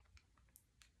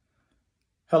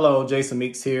Hello, Jason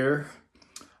Meeks here.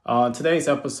 On today's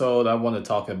episode, I want to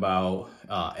talk about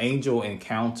angel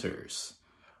encounters.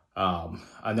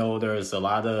 I know there's a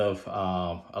lot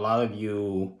of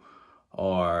you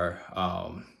are,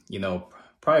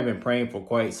 probably been praying for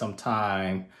quite some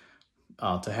time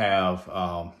to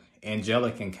have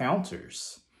angelic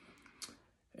encounters,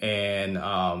 and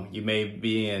you may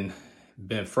been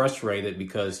frustrated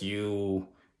because you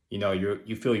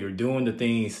feel you're doing the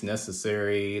things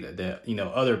necessary that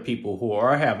other people who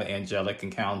are having angelic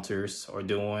encounters are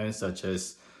doing, such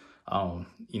as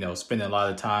spending a lot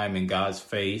of time in God's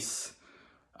face,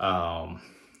 um,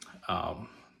 a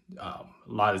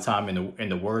lot of time in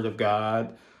the Word of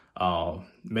God,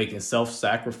 making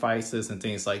self-sacrifices and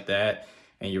things like that.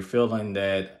 And you're feeling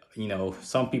that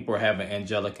some people are having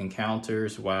angelic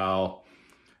encounters while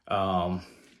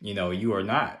you are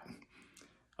not.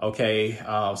 Okay,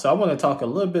 so I want to talk a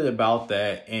little bit about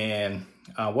that, and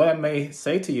what I may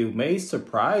say to you may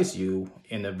surprise you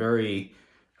in a very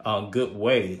good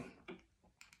way.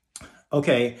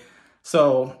 Okay,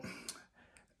 so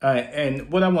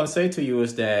and what I want to say to you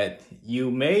is that you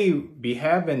may be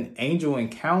having angel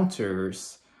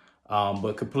encounters,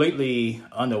 but completely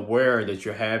unaware that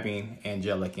you're having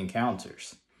angelic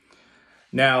encounters.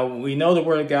 Now, we know the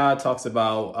Word of God talks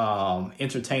about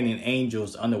entertaining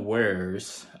angels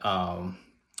unawares,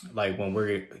 like when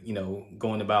we're,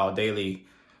 going about daily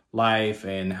life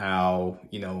and how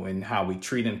we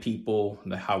treating people,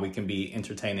 how we can be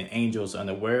entertaining angels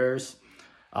unawares.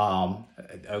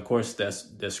 Of course, that's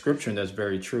the scripture, and that's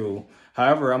very true.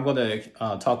 However, I'm going to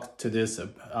talk to this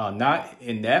not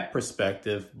in that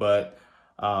perspective, but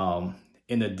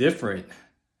in a different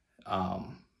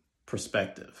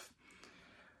perspective.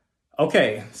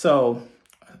 Okay, so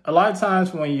a lot of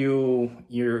times when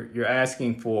you're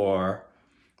asking for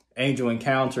angel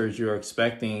encounters, you're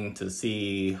expecting to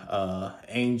see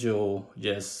angel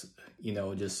just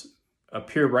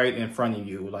appear right in front of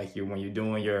you, like when you're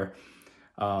doing your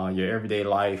everyday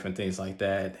life and things like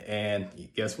that. And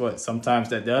guess what? Sometimes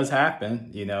that does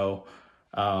happen.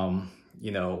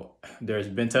 There's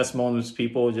been testimonies,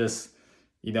 people just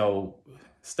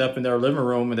step in their living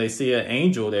room and they see an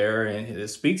angel there and it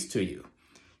speaks to you.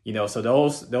 So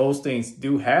those things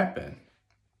do happen.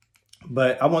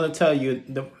 But I want to tell you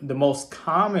the most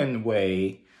common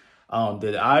way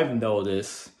that I've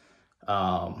noticed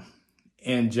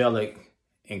angelic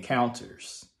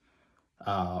encounters.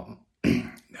 And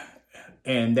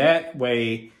that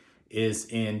way is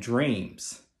in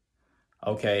dreams.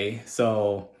 Okay,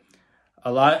 so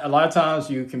a lot of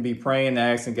times you can be praying and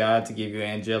asking God to give you an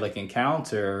angelic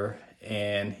encounter,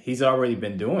 and He's already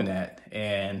been doing that,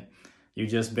 and you've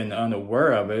just been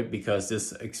unaware of it because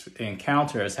this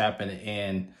encounter has happened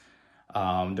in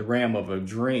the realm of a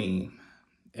dream,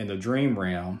 in the dream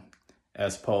realm,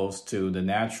 as opposed to the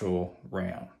natural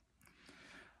realm.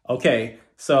 Okay,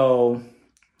 so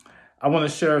I want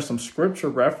to share some scripture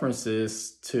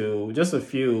references to just a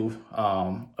few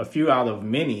out of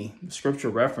many scripture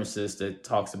references that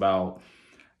talks about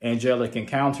angelic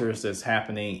encounters that's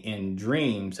happening in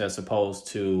dreams as opposed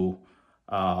to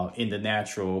in the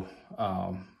natural,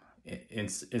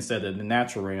 instead of the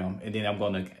natural realm. And then I'm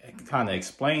going to kind of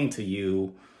explain to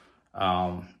you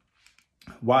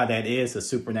why that is a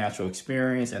supernatural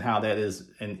experience and how that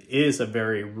is a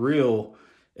very real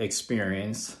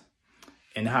experience,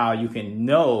 and how you can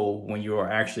know when you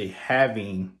are actually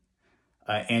having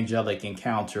an angelic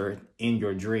encounter in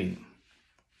your dream.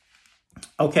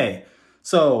 Okay,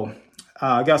 so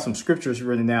I got some scriptures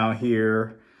written down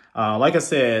here. Like I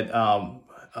said,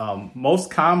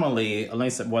 most commonly, at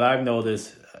least what I've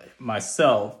noticed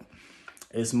myself,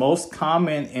 is most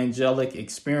common angelic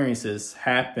experiences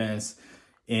happens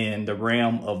in the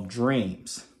realm of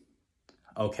dreams.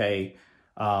 Okay,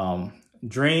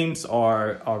 dreams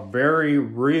are very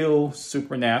real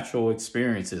supernatural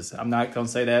experiences. I'm not going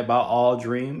to say that about all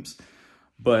dreams,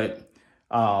 but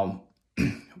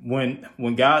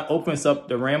when God opens up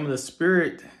the realm of the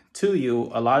spirit to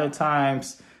you, a lot of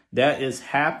times that is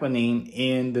happening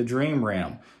in the dream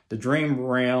realm. The dream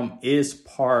realm is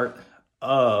part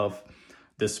of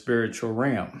the spiritual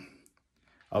realm.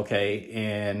 Okay,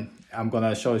 and I'm going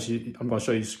to show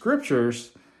you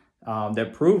scriptures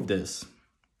that prove this.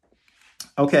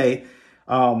 Okay,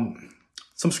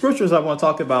 some scriptures I want to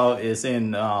talk about is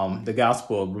in the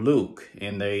Gospel of Luke,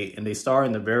 and they start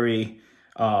in the very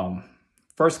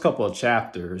first couple of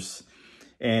chapters,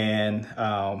 and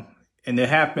it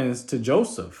happens to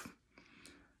Joseph.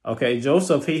 Okay,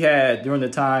 Joseph, he had during the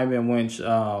time in which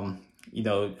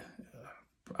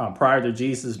prior to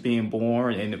Jesus being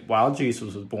born, and while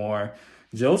Jesus was born,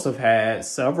 Joseph had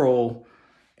several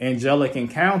angelic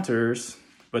encounters,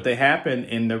 but they happen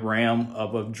in the realm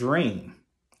of a dream,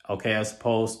 okay, as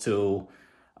opposed to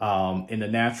in the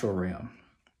natural realm.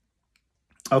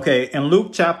 Okay, in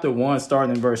Luke chapter 1,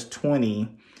 starting in verse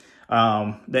 20,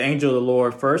 the angel of the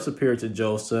Lord first appeared to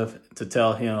Joseph to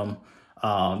tell him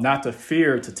not to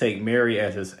fear to take Mary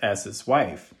as his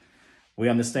wife. We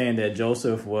understand that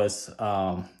Joseph was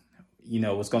going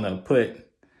to put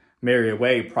Mary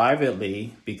away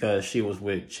privately because she was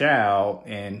with child,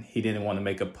 and he didn't want to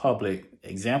make a public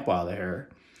example out of her.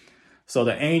 So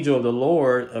the angel of the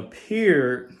Lord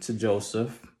appeared to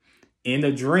Joseph in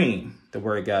a dream, the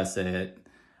word of God said,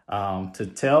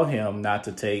 to tell him not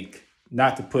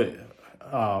to put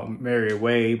Mary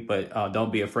away, but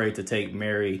don't be afraid to take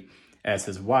Mary as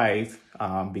his wife,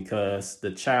 because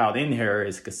the child in her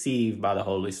is conceived by the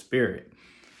Holy Spirit.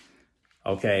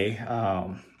 Okay,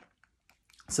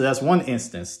 so that's one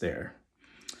instance there.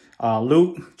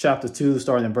 Luke chapter 2,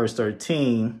 starting in verse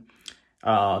 13,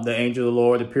 the angel of the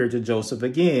Lord appeared to Joseph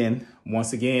again,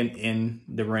 once again in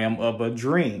the realm of a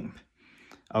dream.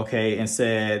 Okay, and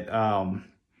said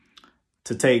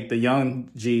to take the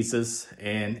young Jesus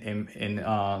and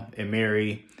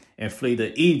Mary and flee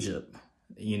to Egypt,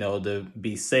 to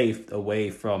be safe away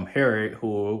from Herod,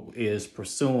 who is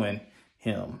pursuing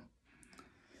him.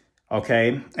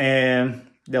 Okay, and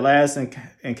the last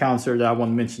encounter that I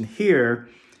want to mention here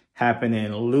happened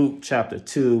in Luke chapter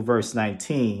 2, verse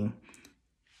 19,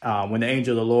 when the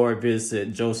angel of the Lord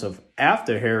visited Joseph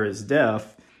after Herod's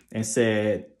death and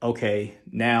said, okay,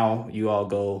 now you all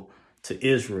go to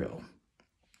Israel.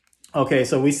 Okay,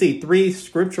 so we see three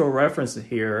scriptural references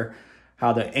here,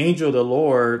 how the angel of the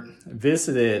Lord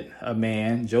visited a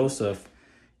man, Joseph,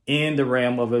 in the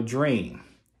realm of a dream.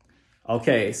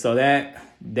 Okay, so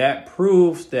that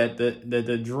proves that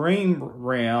the dream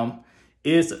realm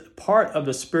is part of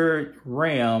the spirit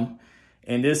realm,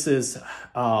 and this is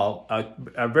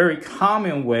a very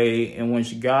common way in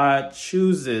which God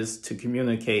chooses to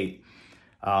communicate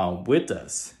with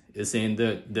us. It's in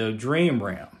the dream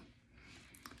realm.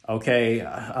 Okay,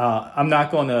 I'm not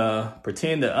going to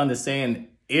pretend to understand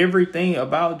everything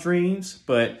about dreams,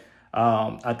 but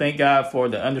I thank God for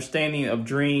the understanding of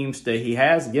dreams that he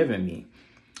has given me.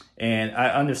 And I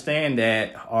understand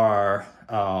that our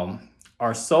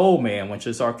soul man, which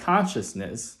is our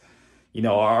consciousness,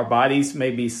 our bodies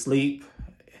may be asleep,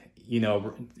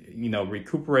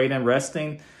 recuperating,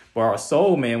 resting, but our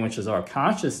soul man, which is our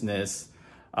consciousness,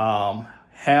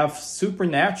 have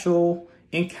supernatural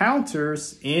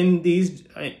encounters in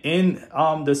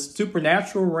the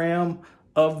supernatural realm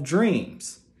of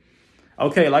dreams.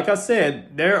 Okay, like I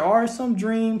said, there are some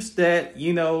dreams that,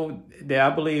 that I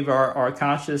believe our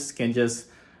conscious can just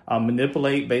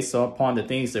manipulate based upon the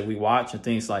things that we watch and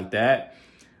things like that.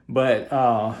 But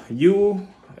you,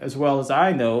 as well as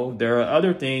I know, there are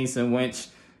other things in which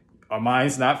our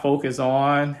mind's not focused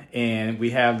on, and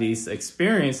we have these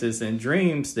experiences and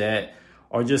dreams that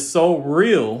are just so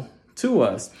real to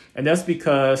us. And that's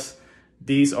because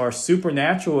these are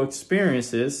supernatural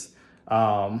experiences.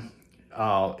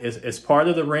 It's part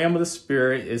of the realm of the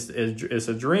spirit. It's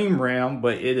a dream realm,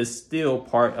 but it is still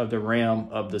part of the realm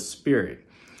of the spirit.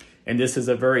 And this is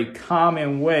a very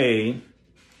common way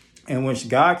in which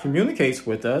God communicates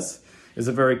with us. Is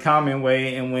a very common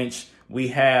way in which we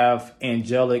have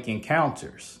angelic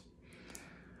encounters.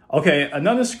 Okay,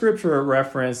 another scripture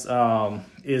reference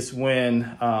is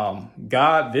when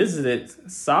God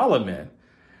visited Solomon.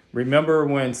 Remember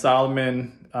when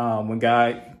when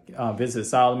God visited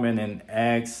Solomon and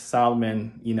asked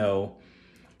Solomon, to,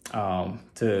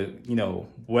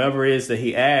 whatever it is that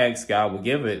he asked, God would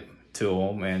give it to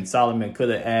him. And Solomon could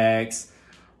have asked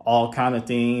all kind of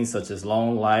things such as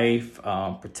long life,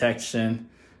 protection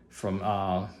from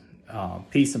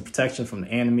peace and protection from the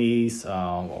enemies,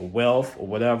 or wealth or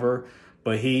whatever.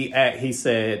 But he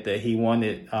said that he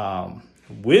wanted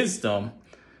wisdom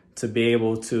to be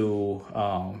able to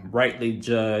rightly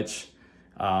judge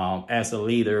as a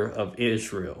leader of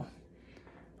Israel.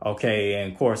 Okay,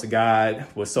 and of course, God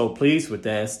was so pleased with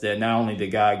that not only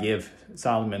did God give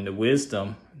Solomon the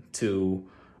wisdom to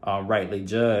rightly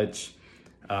judge,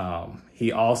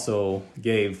 he also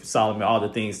gave Solomon all the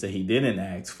things that he didn't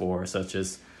ask for, such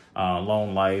as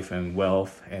long life and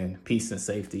wealth and peace and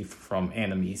safety from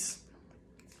enemies.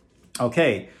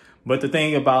 Okay, but the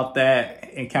thing about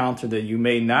that encounter that you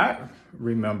may not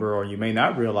remember or you may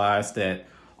not realize that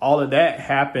all of that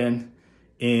happened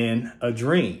in a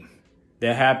dream.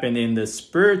 That happened in the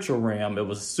spiritual realm. It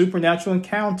was a supernatural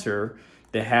encounter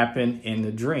that happened in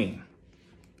the dream.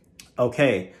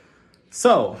 Okay,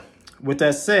 so with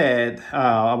that said,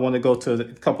 I want to go to a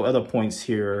couple other points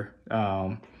here.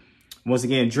 Once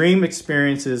again, dream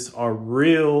experiences are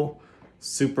real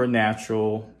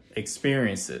supernatural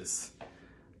experiences.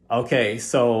 Okay,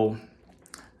 so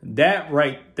that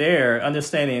right there,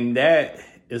 understanding that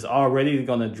is already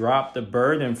going to drop the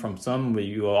burden from some of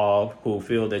you all who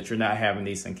feel that you're not having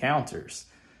these encounters.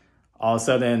 All of a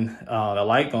sudden, the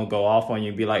light going to go off on you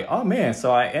and be like, oh man,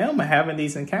 so I am having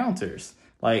these encounters.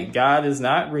 Like, God is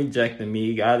not rejecting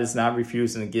me. God is not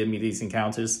refusing to give me these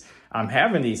encounters. I'm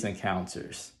having these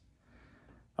encounters.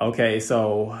 Okay,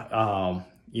 so,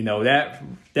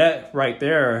 that right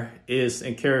there is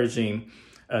encouraging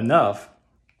enough.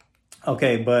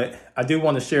 Okay, but I do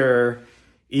want to share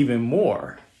even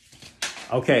more.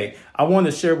 Okay, I want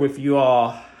to share with you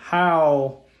all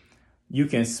how you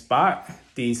can spot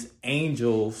these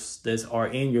angels that are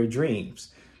in your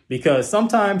dreams. Because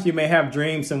sometimes you may have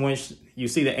dreams in which you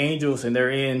see the angels and they're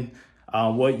in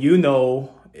what you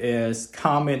know is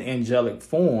common angelic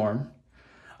form.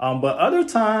 But other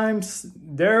times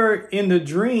they're in the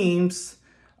dreams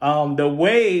the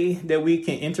way that we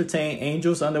can entertain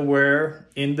angels unaware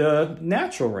in the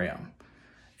natural realm.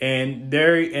 And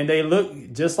they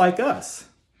look just like us.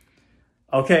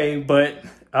 Okay, but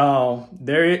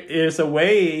there is a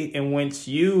way in which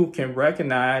you can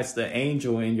recognize the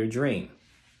angel in your dream.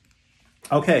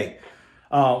 Okay,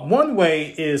 one way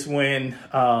is when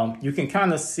you can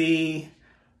kind of see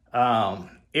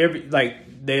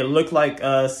they look like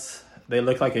us. They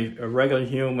look like a regular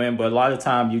human, but a lot of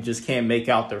times you just can't make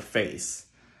out their face.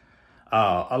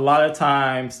 A lot of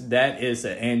times that is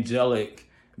an angelic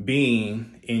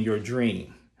being in your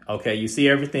dream. Okay, you see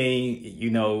everything, you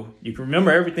can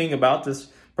remember everything about this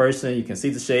person. You can see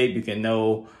the shape. You can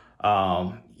know,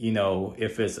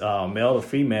 if it's male or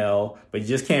female, but you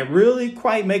just can't really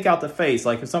quite make out the face.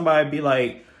 Like if somebody be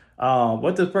like,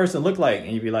 what does the person look like?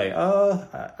 And you'd be like,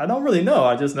 I don't really know.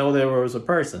 I just know there was a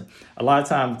person. A lot of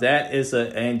times that is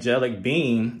an angelic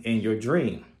being in your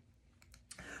dream.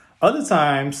 Other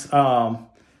times,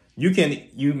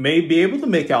 you may be able to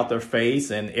make out their face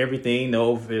and everything,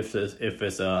 know if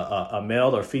it's a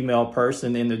male or female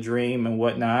person in the dream and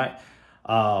whatnot.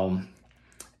 But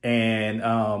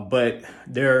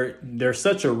they're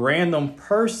such a random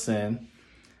person.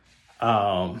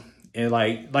 And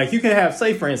like you can have,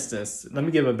 say for instance, let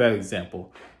me give a better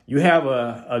example. You have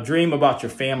a dream about your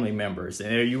family members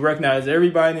and you recognize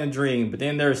everybody in the dream, but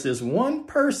then there's this one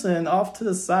person off to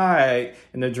the side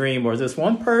in the dream, or this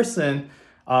one person,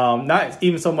 not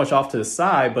even so much off to the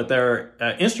side, but they're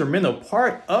an instrumental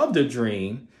part of the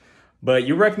dream, but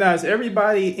you recognize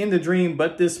everybody in the dream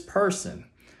but this person.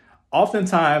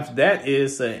 Oftentimes that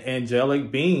is an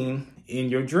angelic being in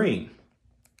your dream.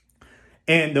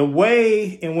 And the way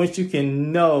in which you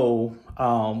can know,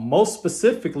 most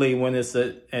specifically when it's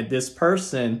this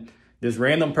person, this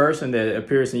random person that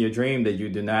appears in your dream that you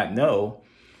do not know,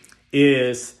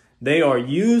 is they are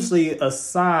usually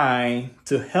assigned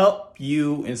to help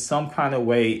you in some kind of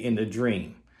way in the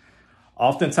dream.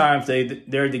 Oftentimes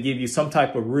they're to give you some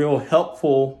type of real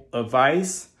helpful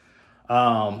advice.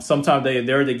 Sometimes they're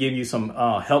there to give you some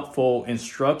helpful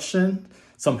instruction,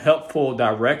 some helpful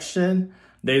direction.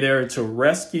 They're there to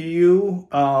rescue you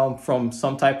from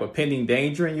some type of pending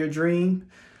danger in your dream.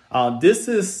 This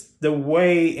is the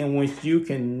way in which you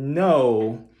can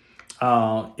know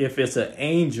if it's an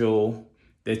angel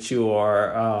that you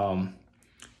are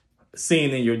seeing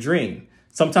in your dream.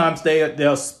 Sometimes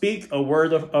they'll speak a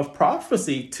word of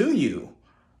prophecy to you,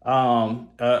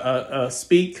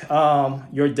 speak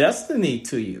your destiny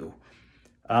to you.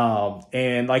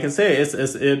 And like I said,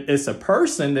 it's a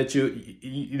person that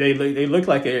they look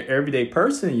like an everyday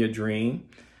person in your dream,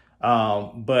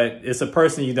 but it's a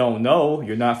person you don't know,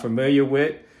 you're not familiar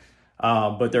with,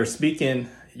 but they're speaking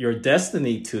your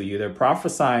destiny to you. They're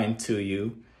prophesying to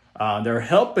you. They're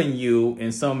helping you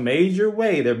in some major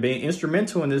way. They're being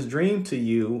instrumental in this dream to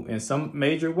you in some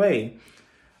major way.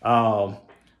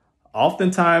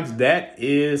 Oftentimes that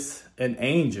is an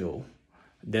angel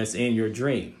that's in your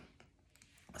dream.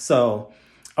 So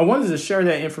I wanted to share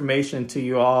that information to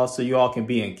you all so you all can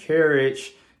be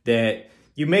encouraged that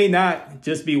you may not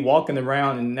just be walking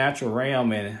around in the natural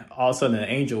realm and all of a sudden an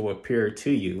angel will appear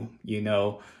to you.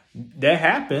 That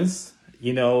happens.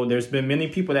 There's been many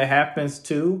people that happens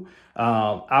to.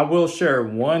 I will share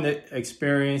one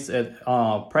experience at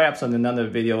perhaps on another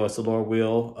video, as the Lord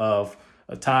will, of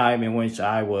a time in which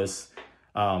I was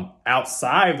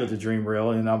outside of the dream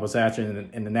realm and I was actually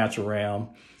in the natural realm.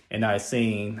 And I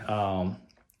seen an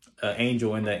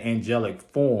angel in the angelic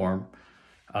form.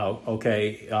 I will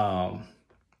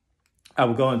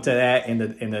go into that in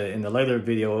the later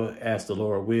video as the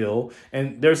Lord will.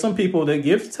 And there's some people that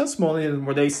give testimony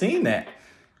where they seen that.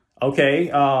 Okay,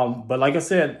 but like I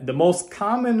said, the most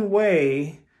common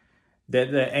way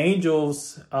that the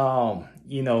angels,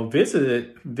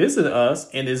 visit us,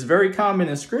 and is very common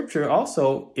in Scripture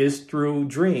also, is through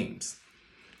dreams.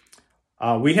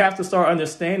 We have to start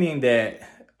understanding that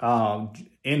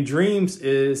in dreams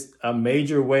is a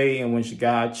major way in which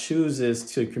God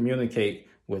chooses to communicate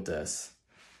with us.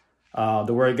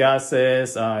 The Word of God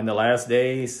says in the last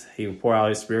days, He will pour out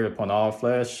His Spirit upon all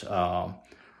flesh.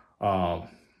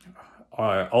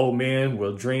 Our old men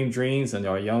will dream dreams, and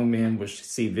our young men will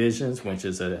see visions, which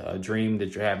is a dream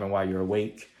that you're having while you're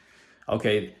awake.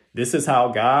 Okay, this is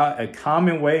how a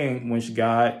common way in which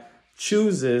God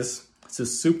chooses to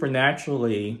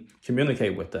supernaturally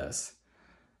communicate with us.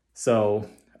 So,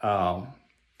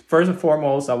 first and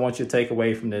foremost, I want you to take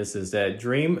away from this is that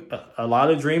a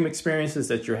lot of dream experiences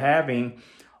that you're having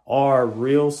are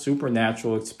real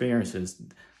supernatural experiences.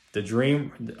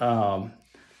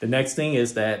 The next thing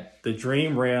is that the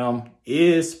dream realm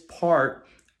is part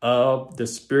of the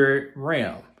spirit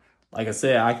realm. Like I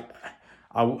said,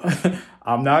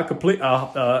 I'm not complete.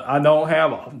 I don't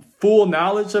have full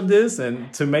knowledge of this,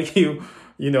 and to make you,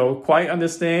 quite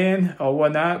understand or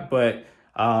whatnot. But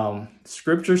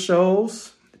Scripture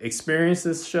shows,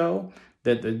 experiences show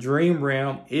that the dream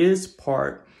realm is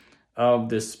part of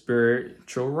the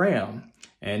spiritual realm.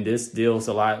 And this deals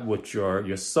a lot with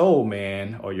your soul,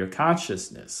 man, or your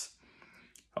consciousness.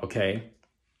 Okay.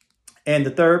 And the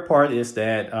third part is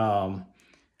that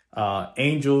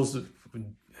angels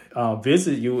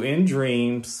visit you in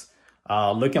dreams,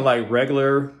 looking like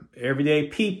regular, everyday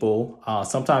people.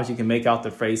 Sometimes you can make out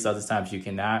their face, other times you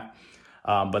cannot.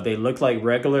 But they look like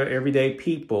regular, everyday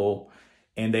people,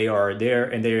 and they are there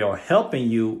and they are helping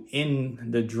you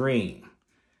in the dream.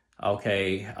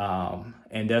 Okay,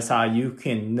 and that's how you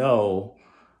can know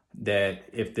that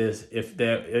if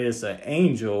there is an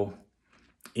angel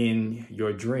in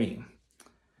your dream.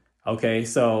 Okay,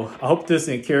 so I hope this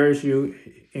encourages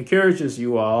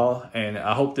you all, and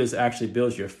I hope this actually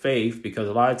builds your faith, because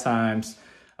a lot of times,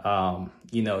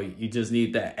 you just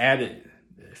need that added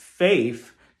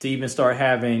faith to even start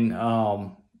having,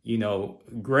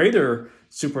 greater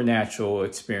supernatural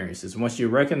experiences. Once you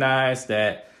recognize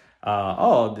that,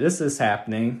 this is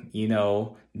happening,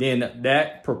 then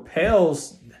that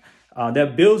propels,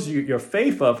 that builds your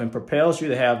faith up and propels you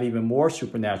to have even more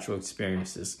supernatural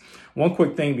experiences. One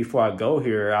quick thing before I go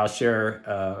here, I'll share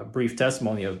a brief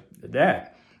testimony of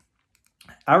that.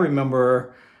 I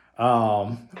remember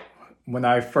when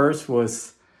I first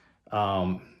was,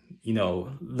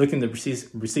 looking to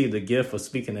receive the gift of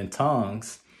speaking in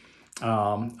tongues.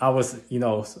 I was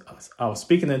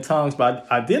speaking in tongues, but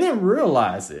I didn't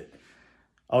realize it.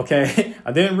 Okay,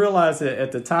 I didn't realize it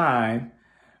at the time,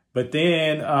 but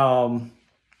then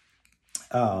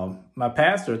my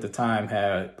pastor at the time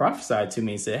had prophesied to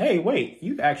me and said, "Hey, wait,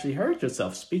 you actually heard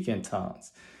yourself speak in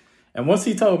tongues." And once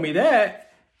he told me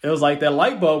that, it was like that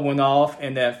light bulb went off,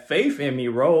 and that faith in me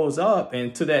rose up.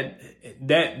 And to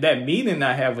that meeting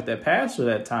I had with that pastor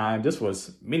that time, this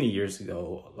was many years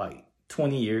ago, like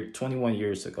 21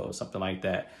 years ago, something like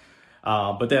that.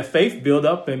 But that faith built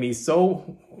up in me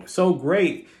so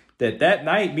great that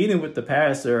night meeting with the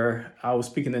pastor, I was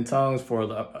speaking in tongues for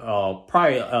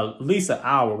probably at least an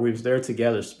hour. We was there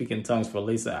together speaking in tongues for at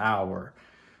least an hour.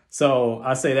 So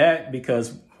I say that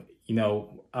because,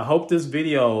 I hope this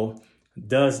video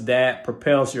does that,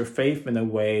 propels your faith in a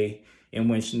way in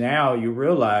which now you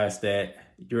realize that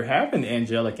you're having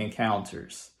angelic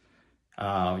encounters.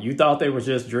 You thought they were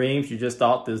just dreams. You just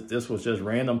thought this was just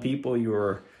random people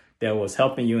that was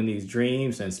helping you in these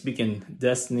dreams and speaking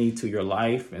destiny to your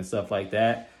life and stuff like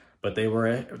that. But they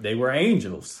were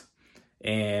angels.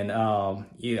 And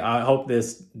I hope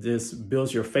this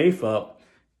builds your faith up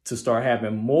to start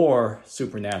having more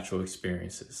supernatural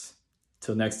experiences.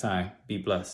 Till next time, be blessed.